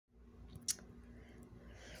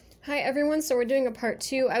Hi everyone, so we're doing a part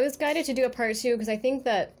 2. I was guided to do a part 2 because I think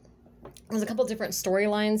that there's a couple different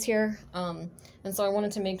storylines here. And so I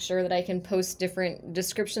wanted to make sure that I can post different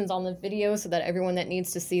descriptions on the video so that everyone that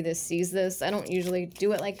needs to see this sees this. I don't usually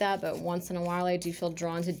do it like that, but once in a while I do feel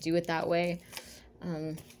drawn to do it that way.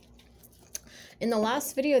 In the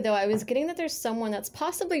last video, though, I was getting that there's someone that's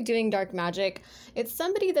possibly doing dark magic. It's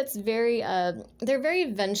somebody that's they're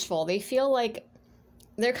very vengeful. They feel like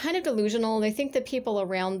they're kind of delusional. They think that people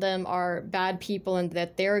around them are bad people and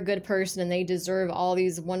that they're a good person and they deserve all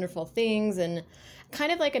these wonderful things, and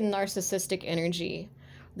kind of like a narcissistic energy.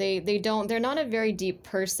 They're not a very deep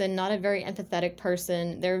person, not a very empathetic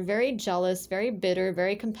person. They're very jealous, very bitter,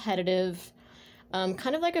 very competitive,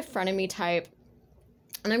 kind of like a frenemy type.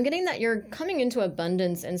 And I'm getting that you're coming into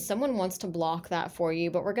abundance and someone wants to block that for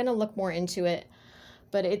you, but we're going to look more into it.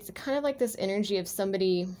 But it's kind of like this energy of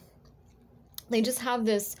somebody, they just have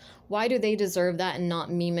this, why do they deserve that and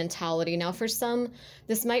not me mentality. Now, for some,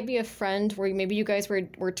 this might be a friend where maybe you guys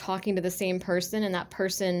were talking to the same person and that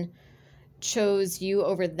person chose you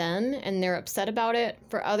over them and they're upset about it.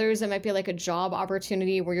 For others, it might be like a job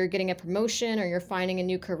opportunity where you're getting a promotion or you're finding a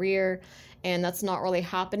new career and that's not really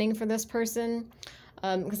happening for this person.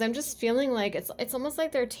 Because I'm just feeling like it's almost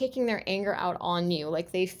like they're taking their anger out on you.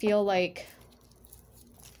 Like they feel like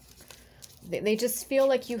they just feel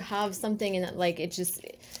like you have something and like it just,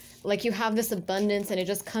 like you have this abundance and it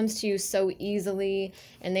just comes to you so easily,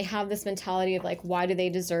 and they have this mentality of like, why do they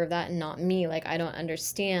deserve that and not me? Like, I don't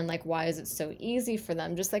understand, like, why is it so easy for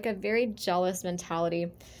them? Just like a very jealous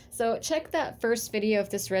mentality. So check that first video if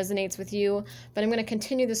this resonates with you, but I'm going to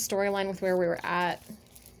continue the storyline with where we were at.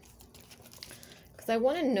 Because I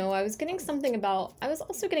want to know, I was getting something about, I was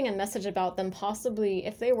also getting a message about them possibly,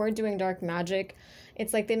 if they were doing dark magic,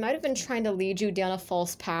 it's like they might have been trying to lead you down a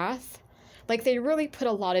false path. Like they really put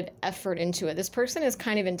a lot of effort into it. This person is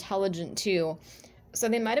kind of intelligent too. So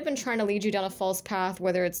they might have been trying to lead you down a false path,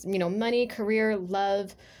 whether it's, you know, money, career,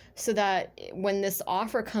 love, so that when this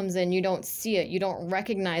offer comes in, you don't see it, you don't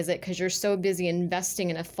recognize it because you're so busy investing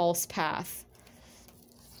in a false path.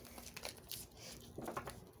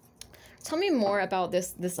 Tell me more about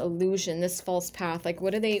this illusion, this false path. Like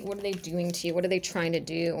what are they doing to you? What are they trying to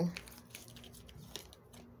do?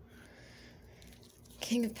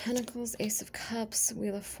 King of Pentacles, Ace of Cups,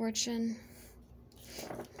 Wheel of Fortune,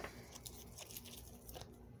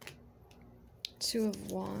 Two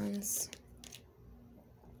of Wands.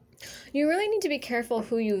 You really need to be careful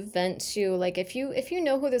who you vent to. Like if you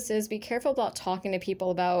know who this is, be careful about talking to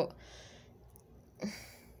people about.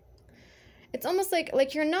 It's almost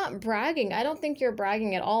like you're not bragging. I don't think you're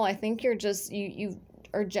bragging at all. I think you're just you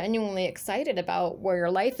are genuinely excited about where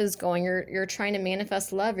your life is going. You're trying to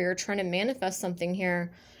manifest love. You're trying to manifest something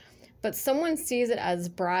here. But someone sees it as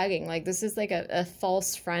bragging. Like this is like a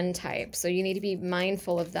false friend type. So you need to be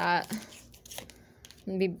mindful of that.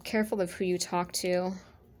 And be careful of who you talk to.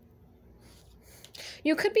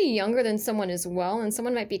 You could be younger than someone as well, and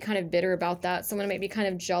someone might be kind of bitter about that. Someone might be kind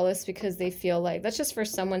of jealous because they feel like, that's just for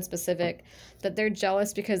someone specific, that they're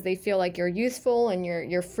jealous because they feel like you're youthful and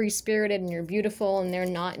you're free-spirited and you're beautiful, and they're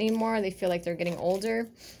not anymore. They feel like they're getting older.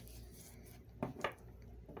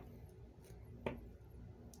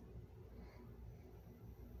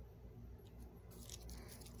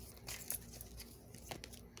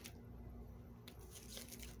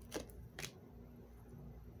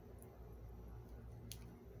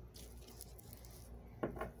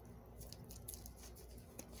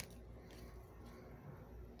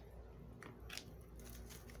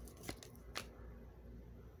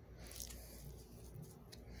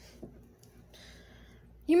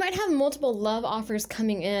 You might have multiple love offers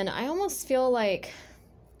coming in. I almost feel like,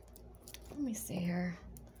 let me see here.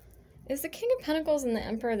 Is the King of Pentacles and the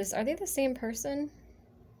Emperor, are they the same person?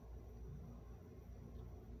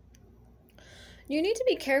 You need to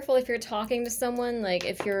be careful if you're talking to someone, like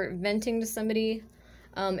if you're venting to somebody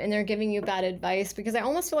and they're giving you bad advice, because I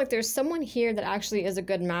almost feel like there's someone here that actually is a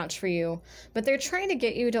good match for you, but they're trying to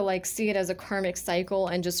get you to like see it as a karmic cycle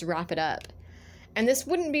and just wrap it up. And this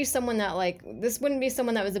wouldn't be someone that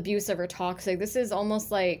was abusive or toxic. This is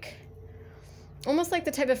almost like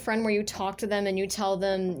the type of friend where you talk to them and you tell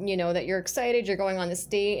them, you know, that you're excited, you're going on this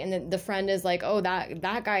date, and the friend is like, oh, that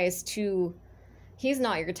guy is too, he's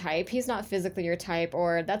not your type, he's not physically your type,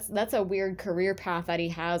 or that's a weird career path that he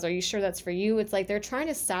has. Are you sure that's for you? It's like they're trying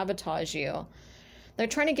to sabotage you. They're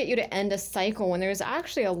trying to get you to end a cycle when there's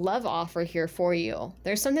actually a love offer here for you.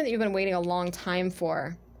 There's something that you've been waiting a long time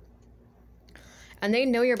for. And they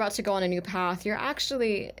know you're about to go on a new path. You're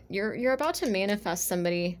about to manifest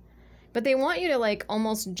somebody. But they want you to like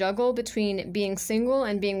almost juggle between being single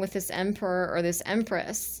and being with this emperor or this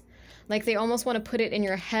empress. Like they almost want to put it in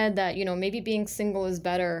your head that, you know, maybe being single is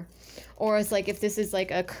better. Or it's like if this is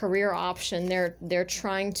like a career option, they're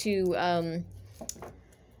trying to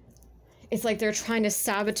it's like they're trying to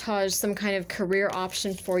sabotage some kind of career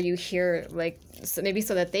option for you here, like so maybe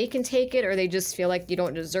so that they can take it, or they just feel like you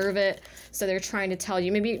don't deserve it. So they're trying to tell you,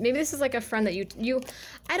 maybe this is like a friend that you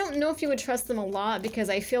I don't know if you would trust them a lot, because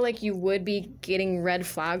I feel like you would be getting red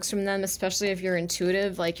flags from them, especially if you're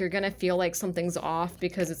intuitive. Like you're gonna feel like something's off,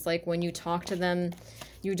 because it's like when you talk to them,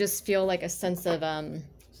 you just feel like a sense of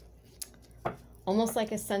almost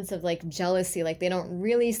like a sense of like jealousy, like they don't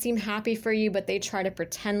really seem happy for you, but they try to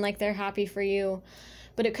pretend like they're happy for you.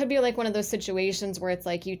 But it could be like one of those situations where it's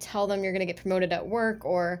like you tell them you're going to get promoted at work,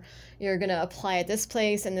 or you're going to apply at this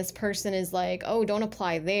place, and this person is like, oh, don't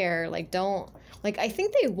apply there, like don't, like I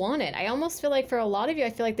think they want it. I almost feel like for a lot of you, I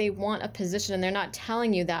feel like they want a position and they're not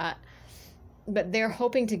telling you that, but they're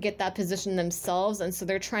hoping to get that position themselves, and so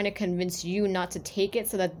they're trying to convince you not to take it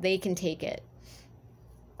so that they can take it.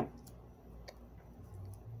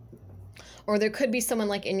 Or there could be someone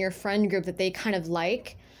like in your friend group that they kind of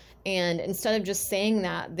like, and instead of just saying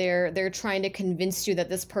that, they're trying to convince you that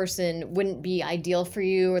this person wouldn't be ideal for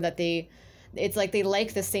you, or that it's like they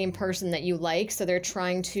like the same person that you like, so they're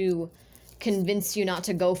trying to convince you not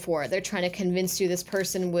to go for it. They're trying to convince you this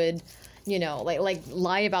person would, you know, like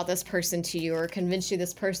lie about this person to you, or convince you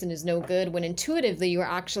this person is no good, when intuitively you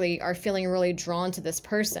actually are feeling really drawn to this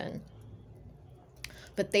person.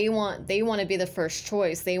 But they want to be the first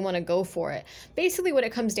choice. They want to go for it. Basically what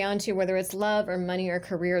it comes down to, whether it's love or money or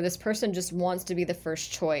career, this person just wants to be the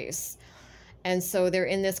first choice. And so they're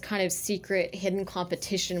in this kind of secret, hidden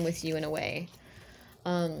competition with you in a way.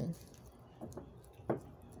 Let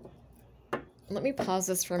me pause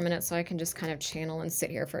this for a minute so I can just kind of channel and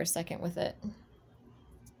sit here for a second with it.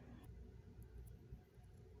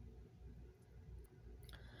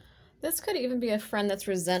 This could even be a friend that's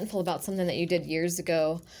resentful about something that you did years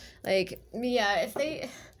ago. Like, yeah,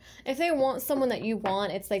 if they want someone that you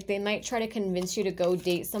want, it's like they might try to convince you to go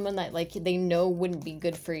date someone that like they know wouldn't be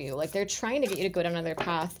good for you. Like they're trying to get you to go down another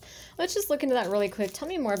path. Let's just look into that really quick. Tell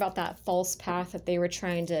me more about that false path that they were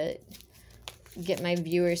trying to get my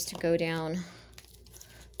viewers to go down.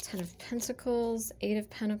 10 of Pentacles, 8 of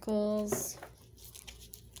Pentacles,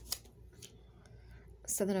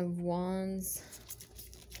 7 of Wands.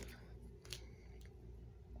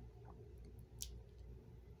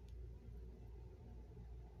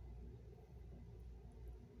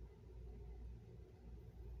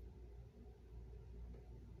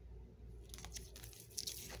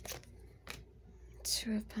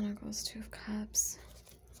 Two of Pentacles, 2 of Cups.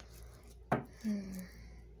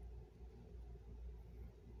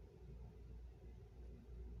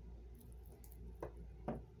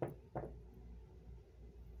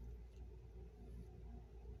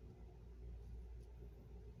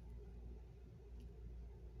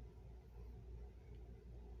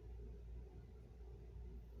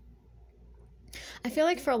 I feel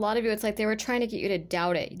like for a lot of you, it's like they were trying to get you to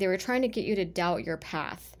doubt it. They were trying to get you to doubt your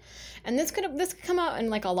path. And this could come out in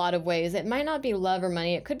like a lot of ways. It might not be love or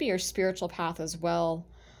money. It could be your spiritual path as well,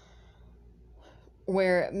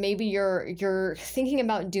 where maybe you're thinking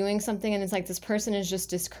about doing something and it's like this person is just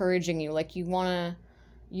discouraging you. Like you want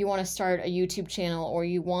to start a YouTube channel, or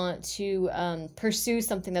you want to pursue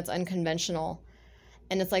something that's unconventional.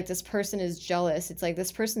 And it's like this person is jealous. It's like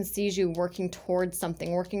this person sees you working towards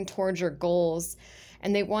something, working towards your goals,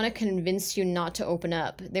 and they want to convince you not to open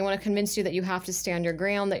up. They want to convince you that you have to stand your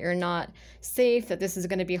ground, that you're not safe, that this is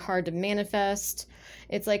going to be hard to manifest.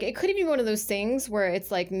 It's like, it could be one of those things where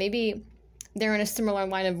it's like maybe they're in a similar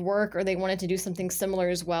line of work, or they wanted to do something similar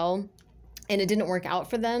as well, and it didn't work out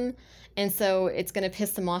for them. And so it's going to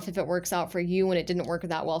piss them off if it works out for you when it didn't work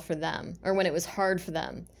that well for them, or when it was hard for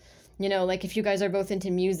them. You know, like if you guys are both into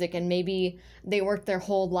music and maybe they worked their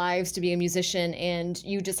whole lives to be a musician, and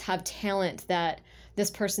you just have talent that this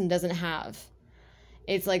person doesn't have.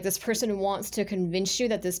 It's like this person wants to convince you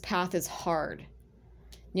that this path is hard.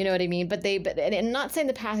 You know what I mean? But and I'm not saying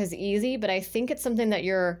the path is easy, but I think it's something that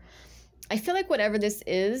I feel like whatever this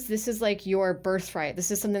is like your birthright. This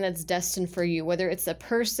is something that's destined for you, whether it's a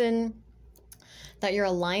person that you're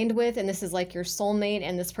aligned with, and this is like your soulmate,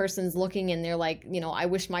 and this person's looking and they're like, you know, I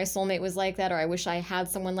wish my soulmate was like that, or I wish I had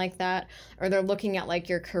someone like that, or they're looking at like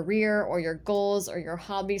your career or your goals or your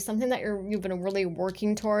hobbies, something that you've been really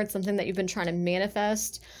working towards, something that you've been trying to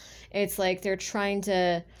manifest. It's like they're trying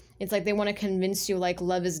to, it's like they want to convince you like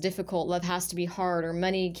love is difficult, love has to be hard, or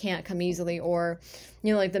money can't come easily, or,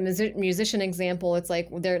 you know, like the musician example, it's like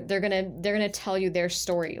they're gonna tell you their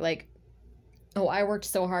story. Like oh, I worked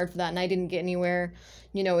so hard for that and I didn't get anywhere.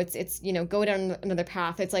 You know, it's, you know, go down another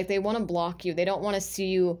path. It's like they want to block you. They don't want to see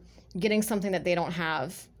you getting something that they don't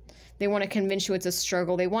have. They want to convince you it's a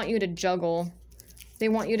struggle. They want you to juggle. They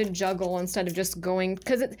want you to juggle instead of just going,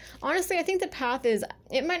 because honestly, I think the path is,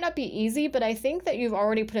 it might not be easy, but I think that you've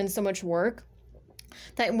already put in so much work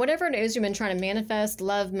that whatever it is you've been trying to manifest,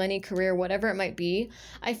 love, money, career, whatever it might be,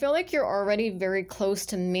 I feel like you're already very close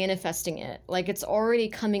to manifesting it. Like it's already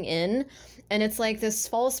coming in, and it's like this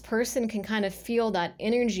false person can kind of feel that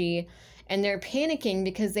energy, and they're panicking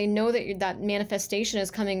because they know that that manifestation is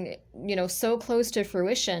coming, you know, so close to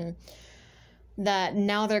fruition, that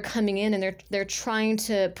now they're coming in and they're trying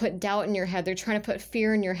to put doubt in your head. They're trying to put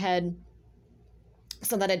fear in your head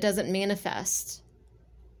so that it doesn't manifest.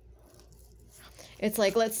 It's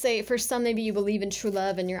like, let's say for some, maybe you believe in true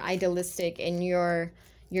love and you're idealistic and you're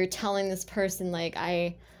telling this person like,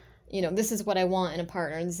 you know, this is what I want in a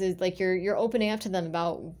partner. This is like, you're opening up to them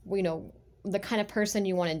about, you know, the kind of person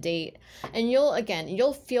you want to date. And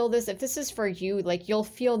you'll feel this, if this is for you, like you'll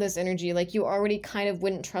feel this energy, like you already kind of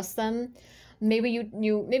wouldn't trust them. Maybe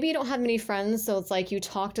maybe you don't have many friends, so it's like you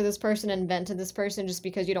talk to this person and vent to this person just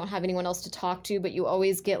because you don't have anyone else to talk to, but you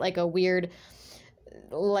always get like a weird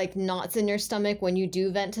like knots in your stomach when you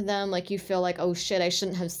do vent to them. Like you feel like, oh shit, I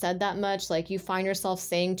shouldn't have said that much. Like you find yourself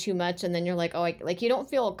saying too much, and then you're like, oh, like you don't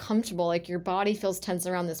feel comfortable, like your body feels tense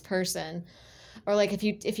around this person. Or like if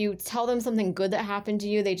you tell them something good that happened to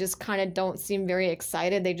you, they just kind of don't seem very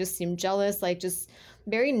excited. They just seem jealous, like just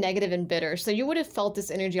very negative and bitter. So you would have felt this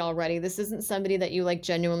energy already. This isn't somebody that you like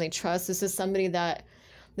genuinely trust. This is somebody that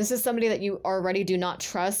you already do not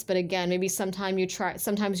trust. But again, maybe sometimes you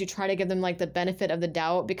try to give them like the benefit of the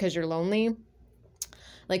doubt because you're lonely.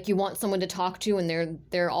 Like you want someone to talk to and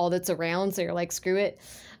they're all that's around. So you're like, screw it.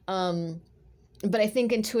 But I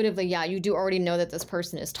think intuitively, yeah, you do already know that this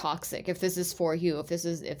person is toxic. If this is for you, if this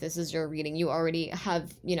is your reading, you already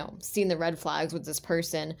have, you know, seen the red flags with this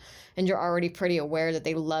person, and you're already pretty aware that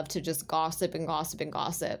they love to just gossip and gossip and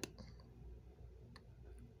gossip.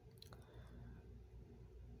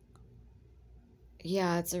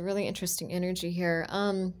 Yeah, it's a really interesting energy here.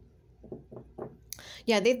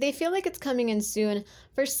 Yeah, they feel like it's coming in soon.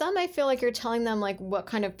 For some, I feel like you're telling them like what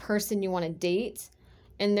kind of person you want to date.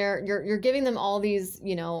 And you're giving them all these,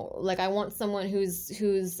 you know, like I want someone who's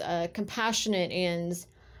compassionate and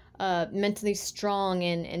mentally strong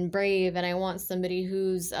and brave, and I want somebody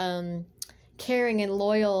who's caring and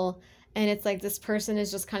loyal. And it's like this person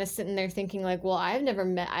is just kind of sitting there thinking like, well, I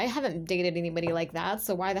haven't dated anybody like that,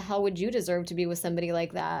 so why the hell would you deserve to be with somebody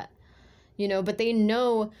like that? You know, but they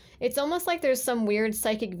know, it's almost like there's some weird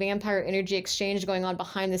psychic vampire energy exchange going on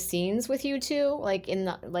behind the scenes with you two, like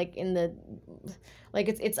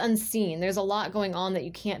it's unseen. There's a lot going on that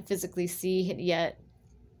you can't physically see yet.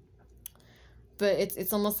 But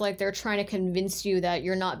it's almost like they're trying to convince you that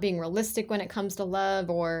you're not being realistic when it comes to love,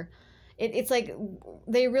 or it's like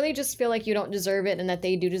they really just feel like you don't deserve it and that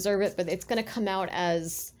they do deserve it, but it's going to come out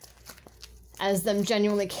as them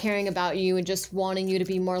genuinely caring about you and just wanting you to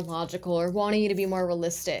be more logical or wanting you to be more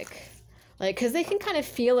realistic. Like, because they can kind of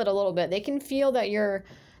feel it a little bit. They can feel your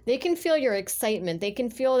excitement. They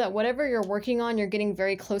can feel that whatever you're working on, you're getting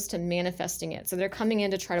very close to manifesting it. So they're coming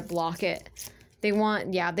in to try to block it. They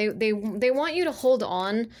want, yeah, they want you to hold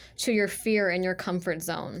on to your fear and your comfort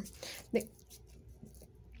zone.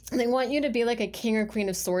 They want you to be like a king or queen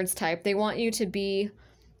of swords type. They want you to be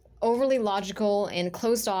overly logical and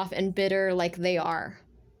closed off and bitter like they are.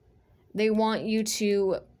 They want you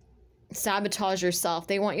to sabotage yourself.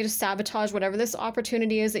 They want you to sabotage whatever this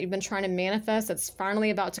opportunity is that you've been trying to manifest that's finally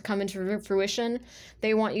about to come into fruition.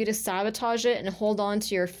 They want you to sabotage it and hold on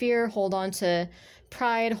to your fear, hold on to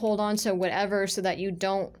pride, hold on to whatever, so that you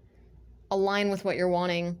don't align with what you're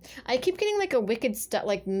wanting. I keep getting like a wicked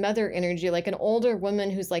like mother energy, like an older woman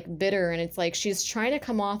who's like bitter, and it's like she's trying to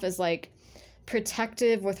come off as like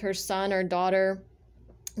protective with her son or daughter,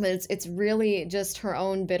 but it's really just her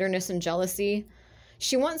own bitterness and jealousy.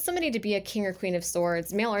 She wants somebody to be a king or queen of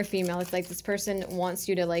swords, male or female. It's like this person wants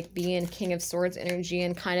you to like be in king of swords energy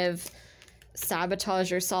and kind of sabotage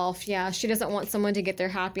yourself. Yeah, she doesn't want someone to get their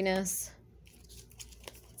happiness.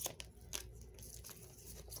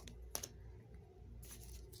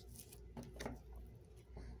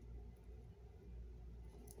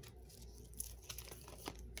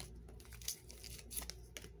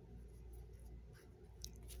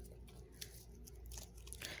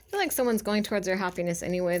 I feel like someone's going towards their happiness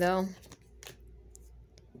anyway, though.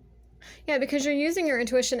 Yeah, because you're using your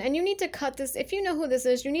intuition, and you need to cut this. If you know who this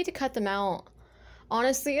is, you need to cut them out.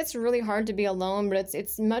 Honestly, it's really hard to be alone, but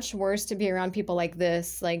it's much worse to be around people like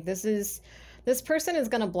this. Like, this is This person is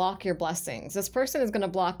going to block your blessings. This person is going to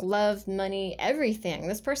block love, money, everything.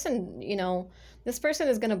 This person, you know, this person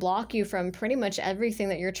is going to block you from pretty much everything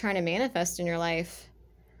that you're trying to manifest in your life.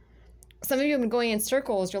 Some of you have been going in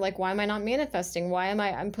circles. You're like, why am I not manifesting? Why am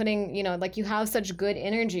I'm putting, you know, like you have such good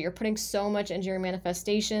energy. You're putting so much into your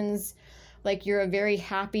manifestations. Like you're a very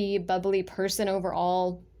happy, bubbly person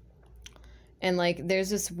overall. And like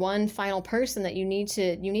there's this one final person that you need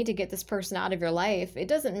to get this person out of your life. It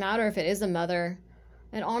doesn't matter if it is a mother.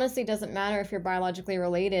 It honestly doesn't matter if you're biologically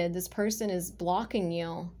related. This person is blocking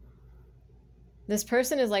you. This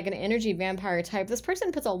person is like an energy vampire type. This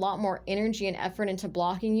person puts a lot more energy and effort into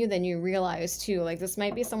blocking you than you realize too. Like this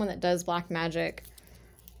might be someone that does black magic.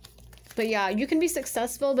 But yeah, you can be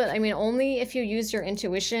successful, but I mean only if you use your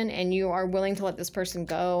intuition and you are willing to let this person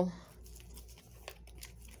go.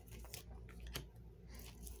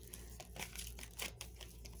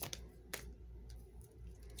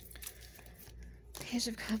 Page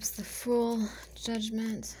of Cups, the Fool,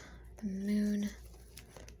 Judgment, the Moon.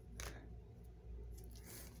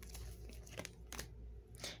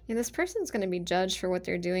 Yeah, this person's going to be judged for what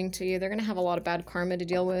they're doing to you. They're going to have a lot of bad karma to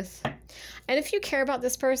deal with. And if you care about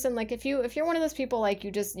this person, like if you're one of those people, like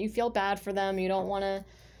you feel bad for them, you don't want to,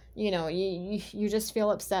 you know, you just feel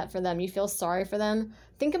upset for them, you feel sorry for them.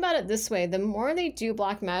 Think about it this way: the more they do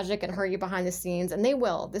black magic and hurt you behind the scenes, and they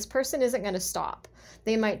will, this person isn't going to stop.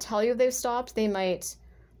 They might tell you they've stopped. They might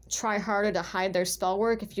try harder to hide their spell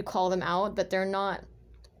work if you call them out, but they're not.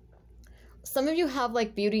 Some of you have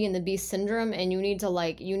like Beauty and the Beast syndrome, and you need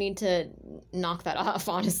to knock that off,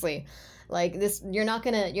 honestly. Like this, you're not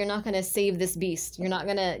gonna save this beast. You're not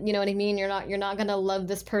gonna, you know what I mean? You're not gonna love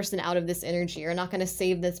this person out of this energy. You're not gonna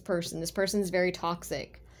save this person. This person's very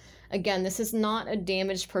toxic. Again, this is not a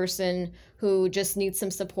damaged person who just needs some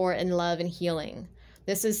support and love and healing.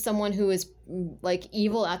 This is someone who is like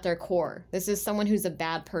evil at their core. This is someone who's a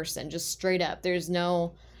bad person, just straight up.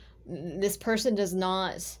 This person does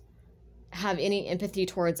not have any empathy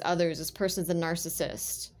towards others. This person's a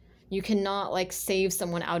narcissist. You cannot like save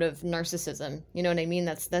someone out of narcissism. You know what I mean?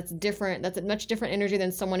 That's different. That's a much different energy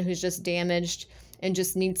than someone who's just damaged and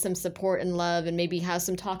just needs some support and love and maybe has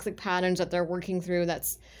some toxic patterns that they're working through.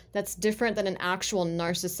 That's different than an actual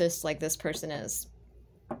narcissist like this person is.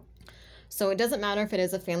 So it doesn't matter if it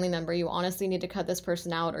is a family member. You honestly need to cut this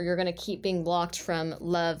person out, or you're going to keep being blocked from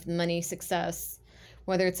love, money, success.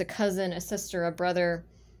 Whether it's a cousin, a sister, a brother,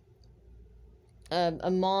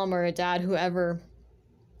 a mom or a dad, whoever,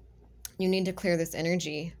 you need to clear this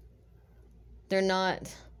energy. They're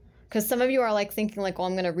not, because some of you are like thinking like, well,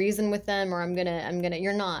 I'm going to reason with them, or I'm going to,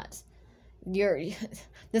 you're not.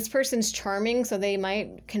 This person's charming, so they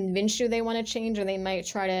might convince you they want to change, or they might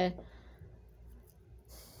try to,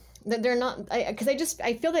 that they're not, because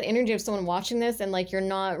I feel that energy of someone watching this and like you're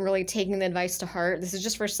not really taking the advice to heart. This is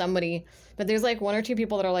just for somebody, but there's like one or two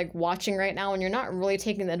people that are like watching right now and you're not really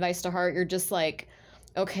taking the advice to heart. You're just like,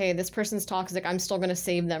 okay, this person's toxic, I'm still going to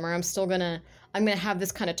save them, or I'm going to have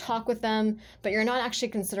this kind of talk with them, but you're not actually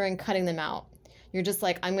considering cutting them out. You're just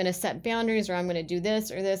like, I'm going to set boundaries, or I'm going to do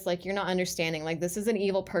this or this. Like, you're not understanding, like, this is an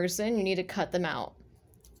evil person. You need to cut them out.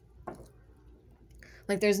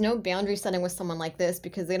 Like, there's no boundary setting with someone like this,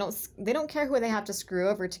 because they don't care who they have to screw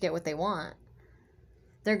over to get what they want.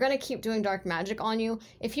 They're going to keep doing dark magic on you.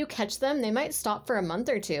 If you catch them, they might stop for a month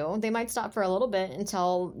or two. They might stop for a little bit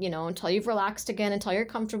until you've relaxed again, until you're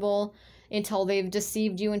comfortable, until they've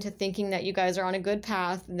deceived you into thinking that you guys are on a good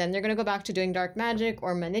path. Then they're going to go back to doing dark magic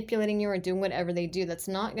or manipulating you or doing whatever they do. That's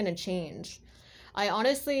not going to change. I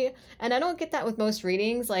honestly, and I don't get that with most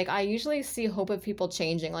readings, like I usually see hope of people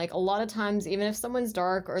changing. Like a lot of times, even if someone's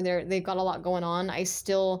dark or they've got a lot going on, I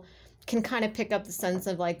still can kind of pick up the sense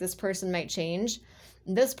of like, this person might change.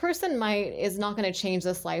 This person is not going to change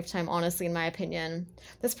this lifetime, honestly, in my opinion.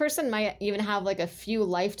 This person might even have like a few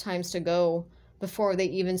lifetimes to go before they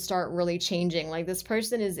even start really changing. Like this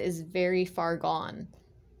person is very far gone.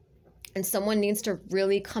 And someone needs to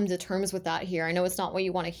really come to terms with that here. I know it's not what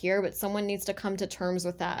you want to hear, but someone needs to come to terms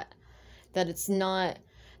with that. That it's not,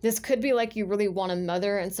 this could be like you really want a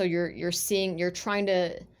mother, and so you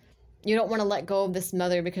don't want to let go of this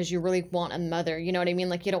mother because you really want a mother. You know what I mean?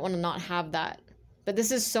 Like you don't want to not have that. But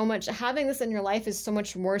this is so much, having this in your life is so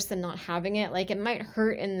much worse than not having it. Like it might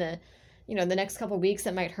hurt in the next couple of weeks,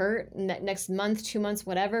 it might hurt next month, 2 months,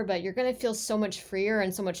 whatever, but you're going to feel so much freer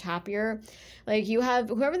and so much happier. Like you have,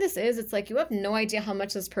 whoever this is, it's like you have no idea how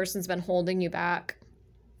much this person's been holding you back.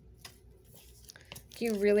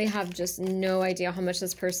 You really have just no idea how much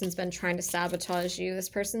this person's been trying to sabotage you. This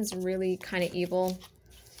person's really kind of evil.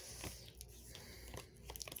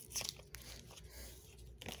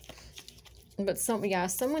 But yeah,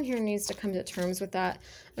 someone here needs to come to terms with that.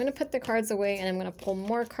 I'm going to put the cards away and I'm going to pull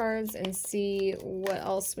more cards and see what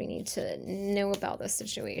else we need to know about this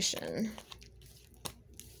situation.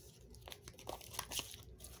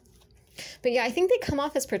 But yeah, I think they come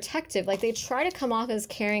off as protective. Like, they try to come off as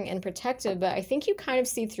caring and protective, but I think you kind of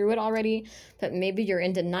see through it already. But maybe you're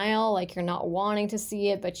in denial, like you're not wanting to see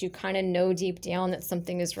it, but you kind of know deep down that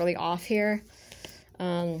something is really off here.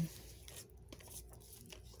 Because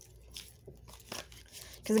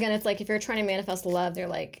again, it's like if you're trying to manifest love, they're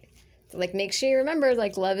like, make sure you remember,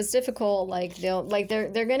 like, love is difficult. Like,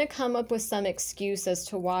 they're gonna come up with some excuse as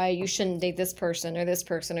to why you shouldn't date this person or this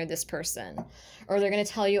person or this person. Or they're gonna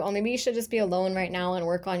tell you, oh, maybe you should just be alone right now and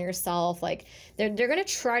work on yourself. Like, they're gonna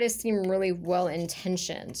try to seem really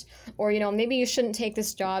well-intentioned. Or, you know, maybe you shouldn't take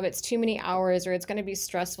this job, it's too many hours, or it's gonna be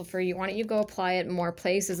stressful for you. Why don't you go apply it more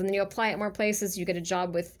places? And then you apply it more places, you get a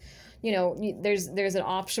job with, you know, there's an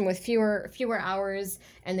option with fewer hours,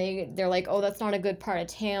 and they're like, oh, that's not a good part of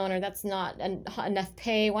town, or that's not enough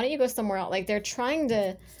pay. Why don't you go somewhere else? Like, they're trying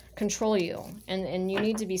to control you, and you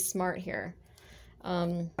need to be smart here.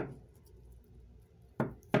 What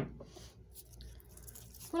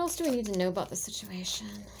else do we need to know about the situation?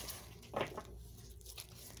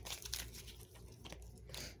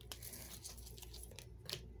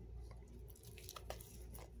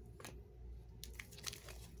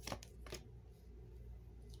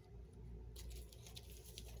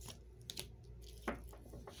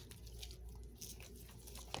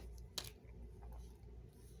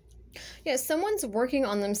 Yeah, someone's working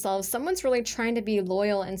on themselves. Someone's really trying to be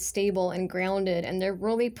loyal and stable and grounded, and they're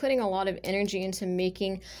really putting a lot of energy into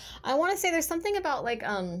making, I want to say there's something about, like,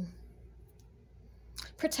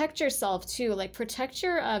 protect yourself too. Like, protect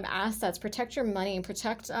your assets, protect your money,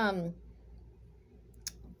 protect,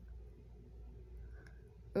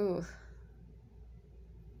 ooh.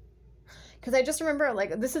 Because I just remember,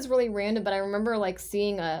 like, this is really random, but I remember, like,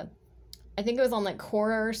 seeing I think it was on, like,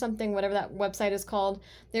 Quora or something, whatever that website is called.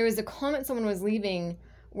 There was a comment someone was leaving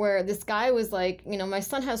where this guy was like, you know, my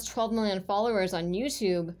son has 12 million followers on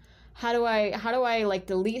YouTube. How do I like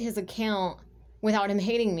delete his account without him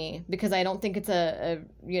hating me? Because I don't think it's a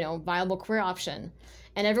you know, viable career option.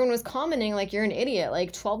 And everyone was commenting like, you're an idiot.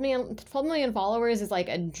 Like 12 million followers is like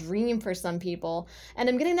a dream for some people. And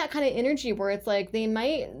I'm getting that kind of energy where it's like they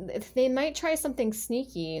might try something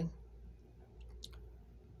sneaky.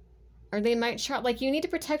 Or they might try, like, you need to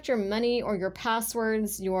protect your money or your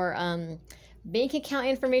passwords, your bank account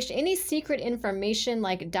information, any secret information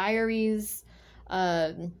like diaries.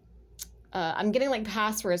 I'm getting like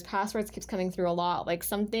passwords. Passwords keeps coming through a lot. Like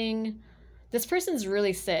something, this person's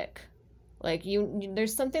really sick. Like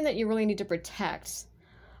there's something that you really need to protect.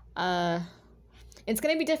 It's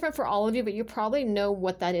going to be different for all of you, but you probably know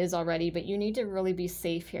what that is already, but you need to really be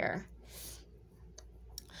safe here.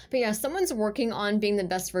 But yeah, someone's working on being the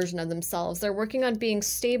best version of themselves. They're working on being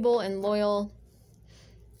stable and loyal.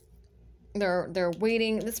 They're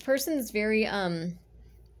waiting. This person's very kind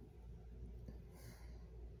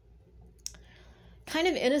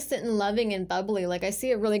of innocent and loving and bubbly. Like, I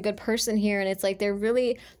see a really good person here, and it's like they're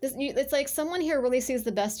really it's like someone here really sees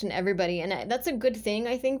the best in everybody, and that's a good thing,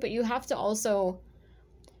 I think. But you have to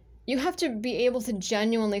be able to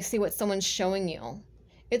genuinely see what someone's showing you.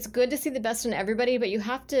 It's good to see the best in everybody, but you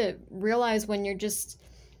have to realize when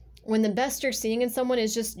the best you're seeing in someone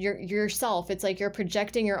is just yourself. It's like you're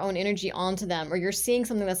projecting your own energy onto them, or you're seeing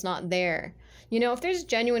something that's not there. You know, if there's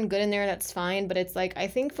genuine good in there, that's fine. But it's like, I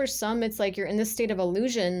think for some, it's like you're in this state of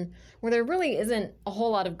illusion where there really isn't a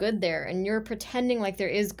whole lot of good there. And you're pretending like there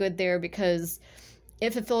is good there because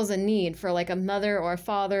it fulfills a need for like a mother or a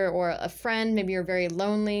father or a friend. Maybe you're very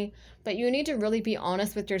lonely. But you need to really be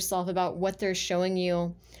honest with yourself about what they're showing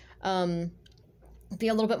you. Be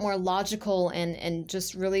a little bit more logical and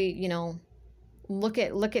just really, you know, look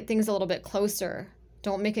at things a little bit closer.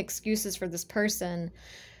 Don't make excuses for this person.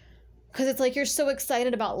 Because it's like you're so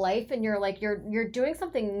excited about life, and you're like you're doing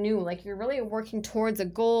something new. Like you're really working towards a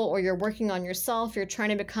goal, or you're working on yourself. You're trying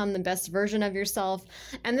to become the best version of yourself.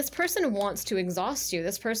 And this person wants to exhaust you.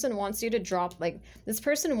 This person wants you to drop. Like this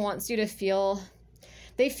person wants you to feel.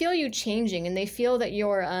 They feel you changing, and they feel that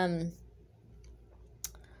you're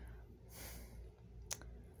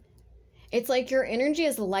it's like your energy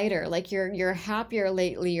is lighter, like you're happier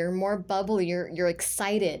lately, you're more bubbly, you're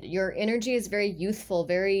excited. Your energy is very youthful,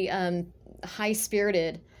 very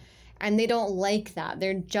high-spirited, and they don't like that.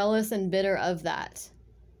 They're jealous and bitter of that.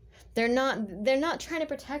 They're not trying to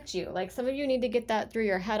protect you. Like some of you need to get that through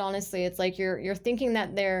your head, honestly. It's like you're thinking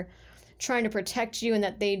that they're trying to protect you and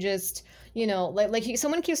that they just, you know, like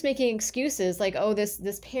someone keeps making excuses like, oh,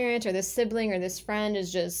 this parent or this sibling or this friend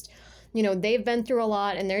is just, you know, they've been through a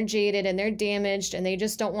lot and they're jaded and they're damaged and they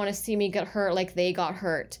just don't want to see me get hurt like they got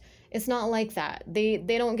hurt. It's not like that. They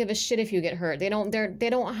don't give a shit if you get hurt. They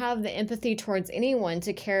don't have the empathy towards anyone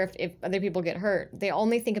to care if other people get hurt. They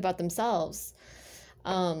only think about themselves.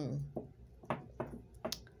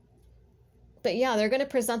 But yeah, they're going to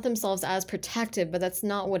present themselves as protective, but that's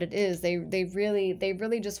not what it is. They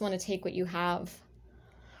really just want to take what you have.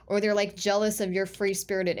 Or they're like jealous of your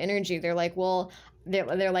free-spirited energy. They're like, well,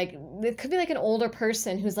 they're like, it could be like an older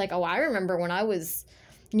person who's like, oh, I remember when I was,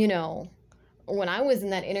 you know, when I was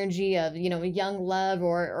in that energy of, you know, young love,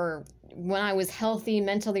 or when I was healthy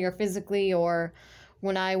mentally or physically, or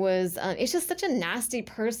when I was, it's just such a nasty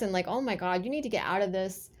person. Like, oh my God, you need to get out of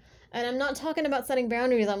this. And I'm not talking about setting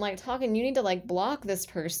boundaries. I'm like talking, you need to like block this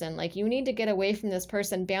person. Like, you need to get away from this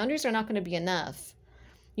person. Boundaries are not going to be enough.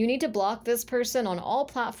 You need to block this person on all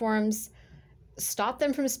platforms. Stop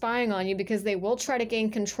them from spying on you, because they will try to gain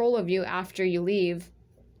control of you after you leave.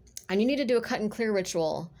 And you need to do a cut and clear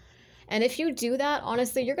ritual. And if you do that,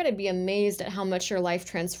 honestly, you're going to be amazed at how much your life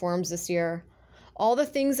transforms this year. All the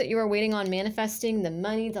things that you are waiting on manifesting, the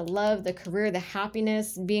money, the love, the career, the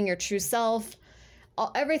happiness, being your true self,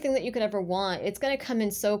 everything that you could ever want, it's going to come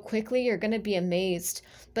in so quickly, you're going to be amazed.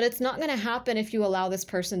 But it's not going to happen if you allow this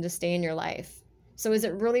person to stay in your life. So is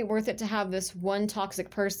it really worth it to have this one toxic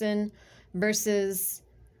person versus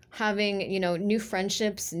having, you know, new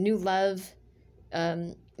friendships, new love,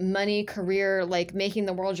 money, career, like making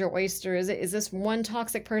the world your oyster? Is this one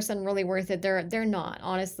toxic person really worth it? They're not,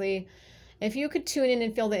 honestly. If you could tune in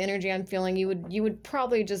and feel the energy I'm feeling, you would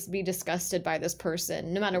probably just be disgusted by this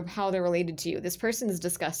person, no matter how they're related to you. This person is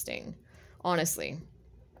disgusting, honestly.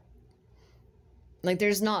 Like,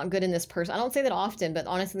 there's not good in this person. I don't say that often, but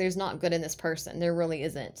honestly, there's not good in this person. There really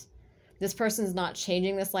isn't. This person's not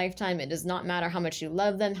changing this lifetime. It does not matter how much you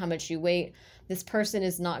love them, how much you wait. This person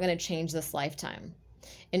is not going to change this lifetime.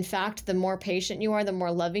 In fact, the more patient you are, the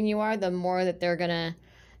more loving you are, the more that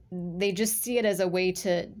they just see it as a way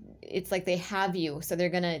to, it's like they have you. So they're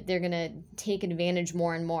going to take advantage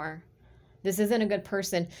more and more. This isn't a good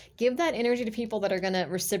person. Give that energy to people that are going to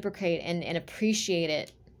reciprocate and appreciate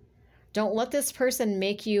it. Don't let this person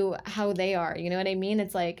make you how they are. You know what I mean?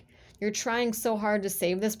 It's like you're trying so hard to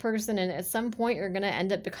save this person, and at some point you're going to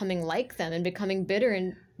end up becoming like them and becoming bitter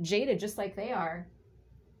and jaded just like they are.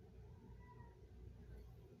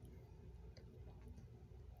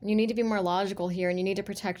 You need to be more logical here, and you need to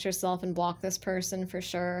protect yourself and block this person for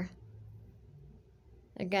sure.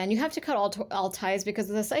 Again, you have to cut all ties, because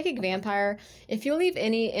with a psychic vampire, if you leave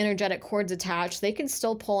any energetic cords attached, they can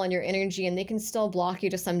still pull on your energy and they can still block you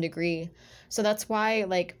to some degree. So that's why,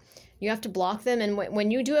 like, you have to block them. And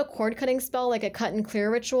when you do a cord cutting spell, like a cut and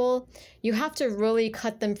clear ritual, you have to really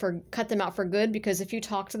cut them out for good, because if you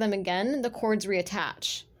talk to them again, the cords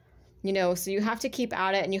reattach. You know, so you have to keep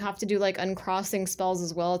at it, and you have to do like uncrossing spells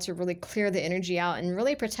as well to really clear the energy out and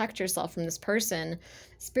really protect yourself from this person.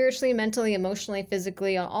 Spiritually, mentally, emotionally,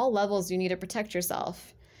 physically, on all levels, you need to protect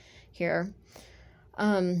yourself here.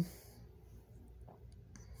 But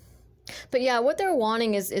yeah, what they're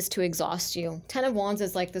wanting is to exhaust you. 10 of Wands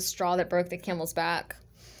is like the straw that broke the camel's back.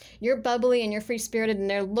 You're bubbly and you're free-spirited, and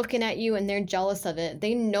they're looking at you and they're jealous of it.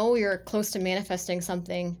 They know you're close to manifesting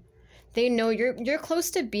something. They know you're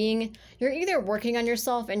close to being, you're either working on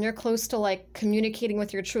yourself and you're close to like communicating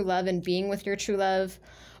with your true love and being with your true love,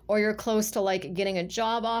 or you're close to like getting a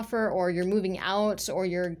job offer, or you're moving out, or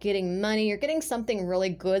you're getting money, you're getting something really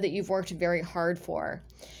good that you've worked very hard for.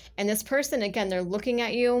 And this person, again, they're looking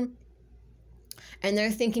at you and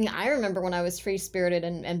they're thinking, I remember when I was free-spirited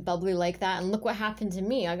and bubbly like that, and look what happened to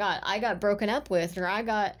me. I got broken up with, or I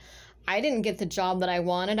didn't get the job that I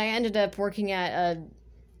wanted. I ended up working at a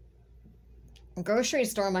grocery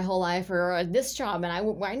store my whole life, or this job, and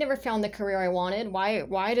I never found the career I wanted.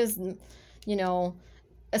 Why does, you know,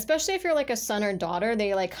 especially if you're like a son or daughter,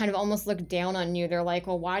 they like kind of almost look down on you. They're like,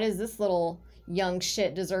 well, why does this little young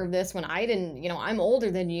shit deserve this when I didn't, you know, I'm older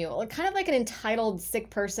than you. Like, kind of like an entitled sick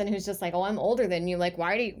person who's just like, oh, I'm older than you. Like,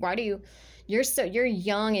 why do you you're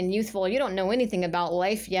young and youthful, you don't know anything about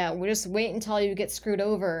life yet, we'll just wait until you get screwed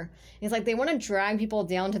over. It's like they want to drag people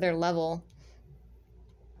down to their level.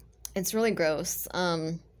 It's really gross.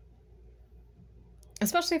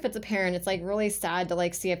 Especially if it's a parent. It's like really sad to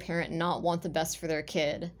like see a parent not want the best for their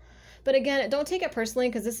kid. But again, don't take it personally,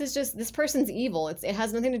 because this person's evil. It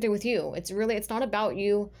has nothing to do with you. It's not about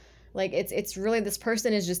you. Like, it's really, this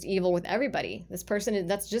person is just evil with everybody. This person,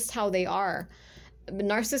 that's just how they are. But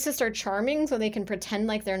narcissists are charming, so they can pretend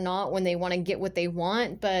like they're not when they want to get what they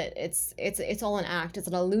want, but it's all an act. It's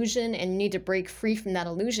an illusion, and you need to break free from that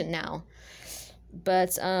illusion now.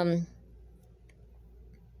 But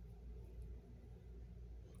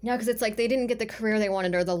Yeah, because it's like they didn't get the career they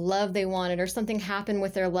wanted or the love they wanted, or something happened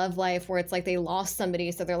with their love life where it's like they lost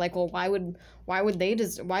somebody, so they're like, well, why do they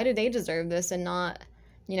deserve this and not,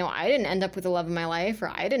 you know, I didn't end up with the love of my life, or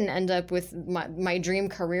I didn't end up with my dream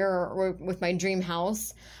career, or with my dream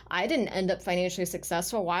house. I didn't end up financially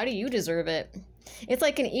successful. Why do you deserve it? It's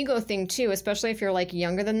like an ego thing too, especially if you're like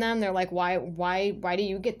younger than them. They're like, why do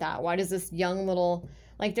you get that? Why does this young little,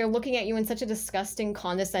 like, they're looking at you in such a disgusting,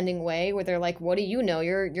 condescending way where they're like, what do you know?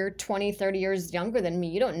 You're 20, 30 years younger than me.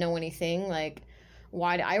 You don't know anything. Like,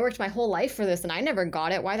 why? I worked my whole life for this and I never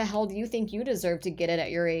got it. Why the hell do you think you deserve to get it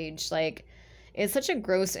at your age? Like, it's such a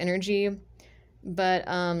gross energy. But,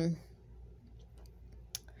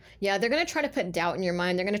 yeah, they're going to try to put doubt in your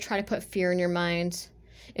mind. They're going to try to put fear in your mind.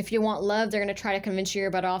 If you want love, they're going to try to convince you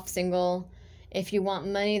you're better off single. If you want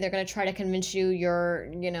money, they're going to try to convince you you're,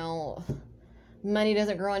 you know, money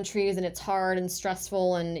doesn't grow on trees and it's hard and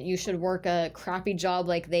stressful and you should work a crappy job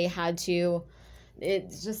like they had to.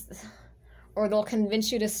 It's just, or they'll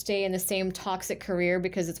convince you to stay in the same toxic career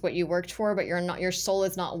because it's what you worked for, but you're not, your soul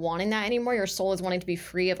is not wanting that anymore. Your soul is wanting to be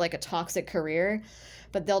free of like a toxic career,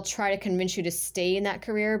 but they'll try to convince you to stay in that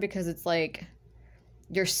career because it's like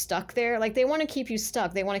you're stuck there. Like, they want to keep you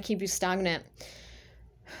stuck. They want to keep you stagnant.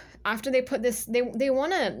 After they put this, they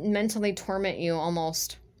want to mentally torment you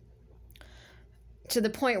almost, to the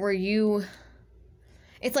point where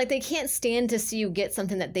it's like they can't stand to see you get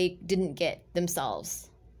something that they didn't get themselves.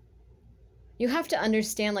 You have to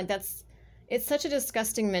understand, like, it's such a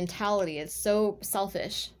disgusting mentality. It's so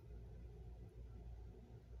selfish.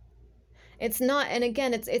 It's not, and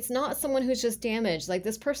again, it's not someone who's just damaged. Like,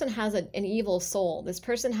 this person has an evil soul. This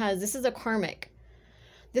is a karmic.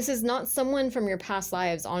 This is not someone from your past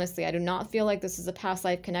lives, honestly. I do not feel like this is a past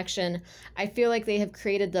life connection. I feel like they have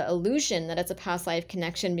created the illusion that it's a past life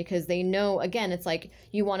connection because they know, again, it's like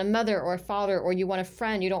you want a mother or a father, or you want a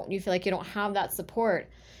friend. You feel like you don't have that support.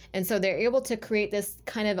 And so they're able to create this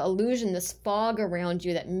kind of illusion, this fog around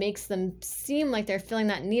you that makes them seem like they're feeling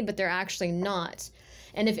that need, but they're actually not.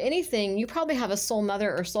 And if anything, you probably have a soul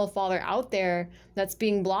mother or soul father out there that's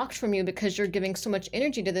being blocked from you because you're giving so much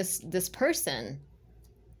energy to this person.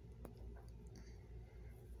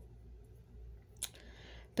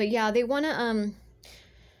 But yeah, they want to,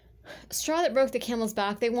 straw that broke the camel's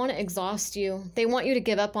back, they want to exhaust you. They want you to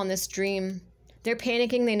give up on this dream. They're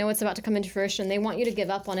panicking. They know it's about to come into fruition. They want you to give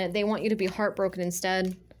up on it. They want you to be heartbroken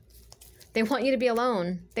instead. They want you to be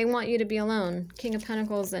alone. They want you to be alone. King of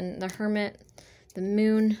Pentacles and the Hermit, the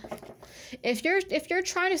Moon. If you're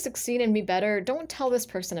trying to succeed and be better, don't tell this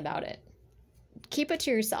person about it. Keep it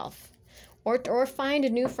to yourself. Or find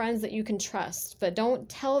new friends that you can trust, but don't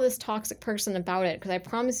tell this toxic person about it, because I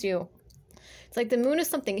promise you, it's like the Moon is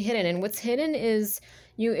something hidden, and what's hidden is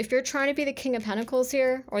you. If you're trying to be the King of Pentacles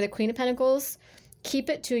here, or the Queen of Pentacles, keep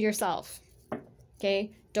it to yourself,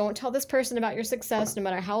 okay? Don't tell this person about your success, no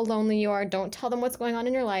matter how lonely you are. Don't tell them what's going on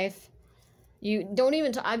in your life. You don't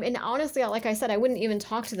even, and honestly, like I said, I wouldn't even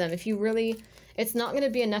talk to them. If you really, it's not going to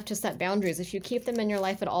be enough to set boundaries. If you keep them in your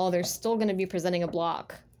life at all, they're still going to be presenting a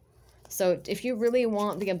block. So if you really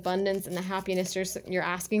want the abundance and the happiness you're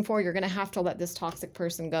asking for, you're going to have to let this toxic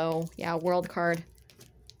person go. Yeah, World card.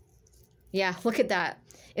 Yeah, look at that.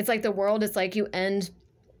 It's like the World is like you end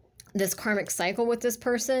this karmic cycle with this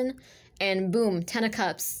person, and boom, 10 of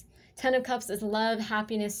Cups. 10 of Cups is love,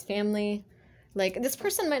 happiness, family. Like, this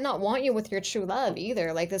person might not want you with your true love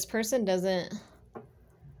either. Like, this person doesn't...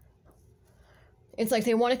 It's like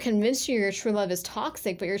they want to convince you your true love is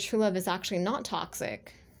toxic, but your true love is actually not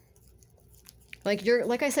toxic. Like,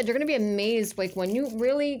 like I said, you're going to be amazed, like, when you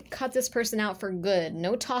really cut this person out for good.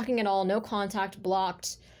 No talking at all, no contact,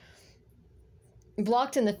 blocked.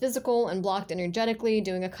 Blocked in the physical and blocked energetically,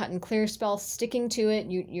 doing a cut and clear spell, sticking to it.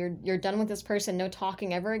 You're done with this person, no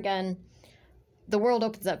talking ever again. The world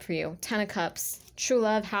opens up for you. 10 of Cups. True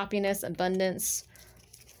love, happiness, abundance.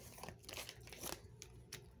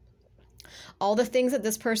 All the things that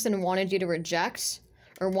this person wanted you to reject,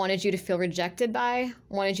 or wanted you to feel rejected by,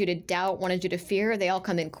 wanted you to doubt, wanted you to fear, they all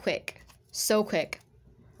come in quick. So quick.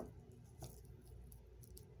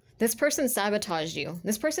 This person sabotaged you.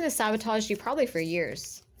 This person has sabotaged you probably for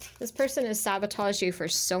years. This person has sabotaged you for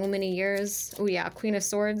so many years. Oh yeah, Queen of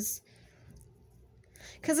Swords.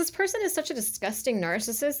 Because this person is such a disgusting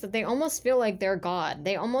narcissist that they almost feel like they're God.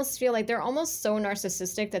 They almost feel like they're almost so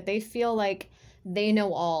narcissistic that they feel like they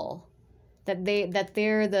know all. That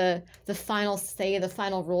they're the final say, the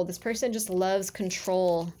final rule. This person just loves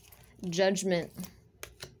control, judgment.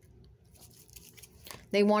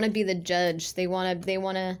 They want to be the judge. They want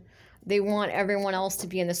everyone else to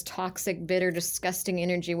be in this toxic, bitter, disgusting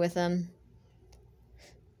energy with them.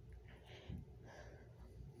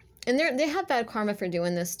 And they have bad karma for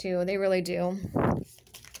doing this too. They really do.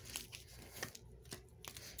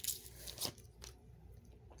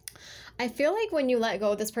 I feel like when you let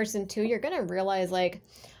go of this person too, you're gonna realize, like,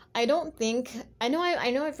 I don't think, I know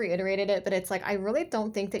I've reiterated it, but it's like, I really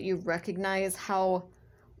don't think that you recognize how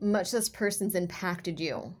much this person's impacted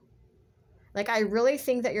you. Like, I really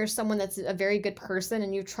think that you're someone that's a very good person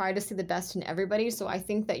and you try to see the best in everybody. So I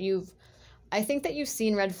think that you've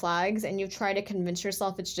seen red flags and you've tried to convince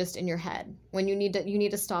yourself it's just in your head. When you need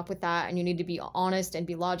to stop with that, and you need to be honest and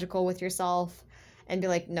be logical with yourself and be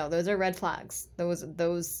like, no, those are red flags.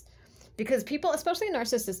 Those, because people, especially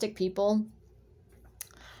narcissistic people,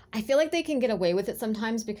 I feel like they can get away with it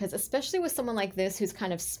sometimes, because especially with someone like this who's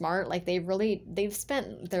kind of smart, like they've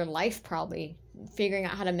spent their life probably figuring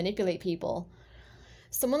out how to manipulate people.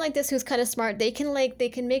 Someone like this who's kind of smart, they can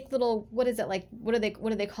make little, what is it, like, what do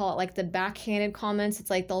they call it? Like the backhanded comments. It's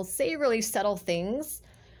like they'll say really subtle things.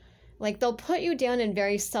 Like they'll put you down in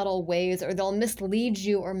very subtle ways, or they'll mislead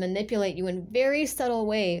you or manipulate you in very subtle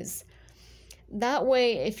ways. That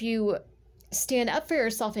way, if you stand up for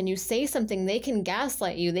yourself and you say something, they can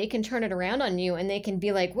gaslight you, they can turn it around on you, and they can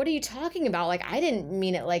be like, what are you talking about? Like, I didn't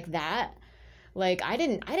mean it like that. Like, I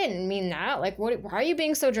didn't mean that. Like, why are you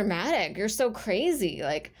being so dramatic? You're so crazy.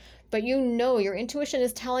 Like, but you know, your intuition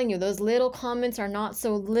is telling you those little comments are not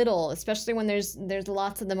so little, especially when there's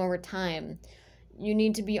lots of them over time. You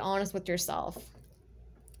need to be honest with yourself.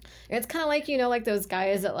 It's kind of like, you know, like those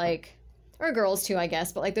guys that like, or girls too, I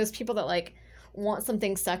guess, but like those people that like want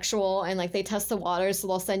something sexual and like they test the waters, so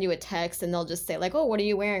they'll send you a text and they'll just say like, oh, what are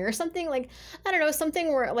you wearing, or something, like, I don't know,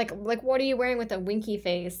 something where like what are you wearing, with a winky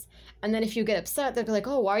face. And then if you get upset, they'll be like,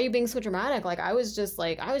 oh, why are you being so dramatic? Like, I was just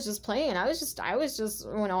playing, I was just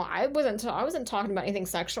you know, I wasn't talking about anything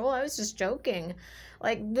sexual, I was just joking.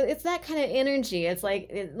 Like, it's that kind of energy. It's like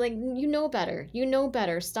you know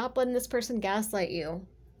better. Stop letting this person gaslight you.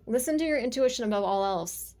 Listen to your intuition above all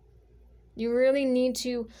else. You really need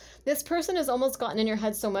to. This person has almost gotten in your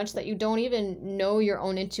head so much that you don't even know your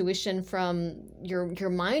own intuition from your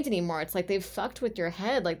mind anymore. It's like they've fucked with your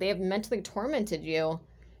head. Like, they have mentally tormented you.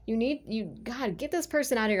 God, get this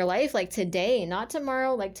person out of your life, like today, not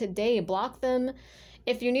tomorrow, like today. Block them.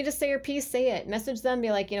 If you need to say your piece, say it. Message them,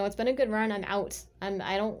 be like, you know, it's been a good run, I'm out.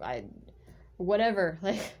 Whatever.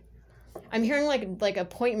 Like, I'm hearing like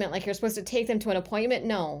appointment, like you're supposed to take them to an appointment.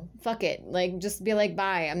 No, fuck it. Like, just be like,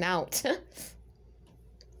 bye, I'm out.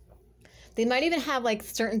 They might even have like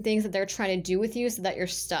certain things that they're trying to do with you so that you're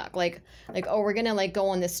stuck. Like, oh, we're gonna like go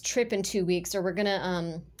on this trip in 2 weeks, or we're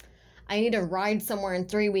gonna I need to ride somewhere in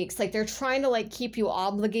 3 weeks. Like, they're trying to like keep you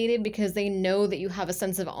obligated because they know that you have a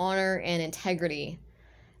sense of honor and integrity.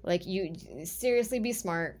 Like, you seriously, be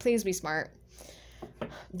smart. Please be smart.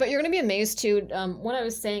 But you're going to be amazed too. What I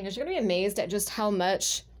was saying is, you're going to be amazed at just how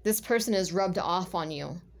much this person is rubbed off on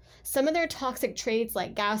you. Some of their toxic traits,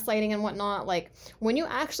 like gaslighting and whatnot, like when you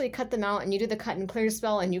actually cut them out and you do the cut and clear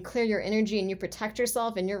spell and you clear your energy and you protect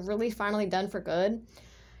yourself and you're really finally done for good,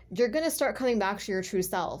 you're going to start coming back to your true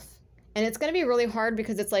self. And it's going to be really hard,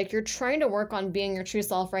 because it's like you're trying to work on being your true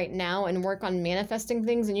self right now and work on manifesting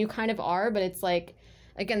things, and you kind of are, but it's like,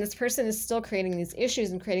 again, this person is still creating these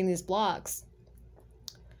issues and creating these blocks.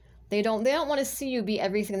 They don't want to see you be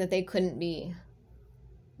everything that they couldn't be.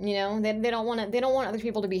 You know, they don't want other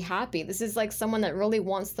people to be happy. This is like someone that really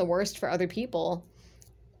wants the worst for other people.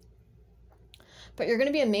 But you're going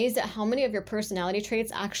to be amazed at how many of your personality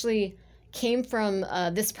traits actually came from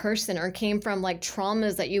this person, or came from like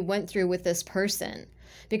traumas that you went through with this person.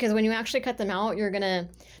 Because when you actually cut them out,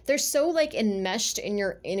 they're so like enmeshed in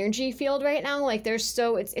your energy field right now. Like,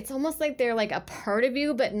 it's almost like they're like a part of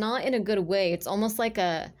you, but not in a good way. It's almost like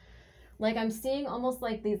I'm seeing almost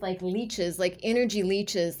like these like leeches, like energy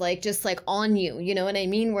leeches, like just like on you, you know what I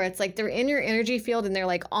mean? Where it's like they're in your energy field and they're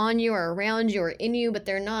like on you or around you or in you, but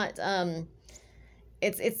they're not,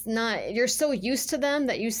 it's not, you're so used to them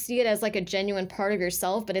that you see it as like a genuine part of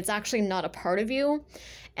yourself, but it's actually not a part of you.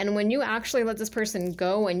 And when you actually let this person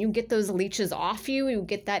go and you get those leeches off you, you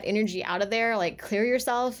get that energy out of there, like clear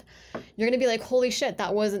yourself, you're going to be like, holy shit,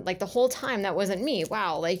 that wasn't, like, the whole time, that wasn't me.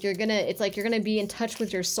 Wow. Like, it's like you're going to be in touch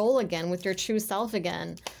with your soul again, with your true self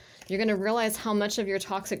again. You're going to realize how much of your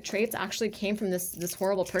toxic traits actually came from this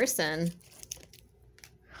horrible person.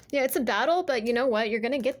 Yeah, it's a battle, but you know what? You're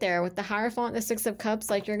going to get there with the Hierophant, the Six of Cups.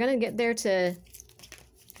 Like, you're going to get there to...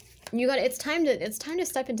 It's time to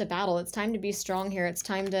step into battle. It's time to be strong here. It's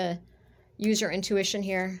time to use your intuition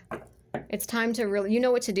here. It's time to really... You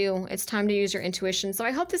know what to do. It's time to use your intuition. So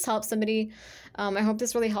I hope this helps somebody. I hope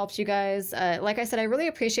this really helps you guys. Like I said, I really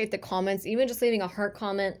appreciate the comments. Even just leaving a heart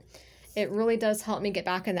comment, it really does help me get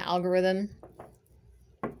back in the algorithm.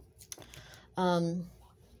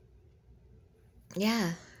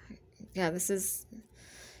 Yeah, this is,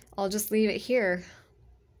 I'll just leave it here.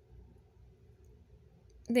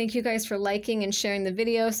 Thank you guys for liking and sharing the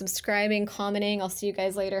video, subscribing, commenting. I'll see you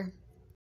guys later.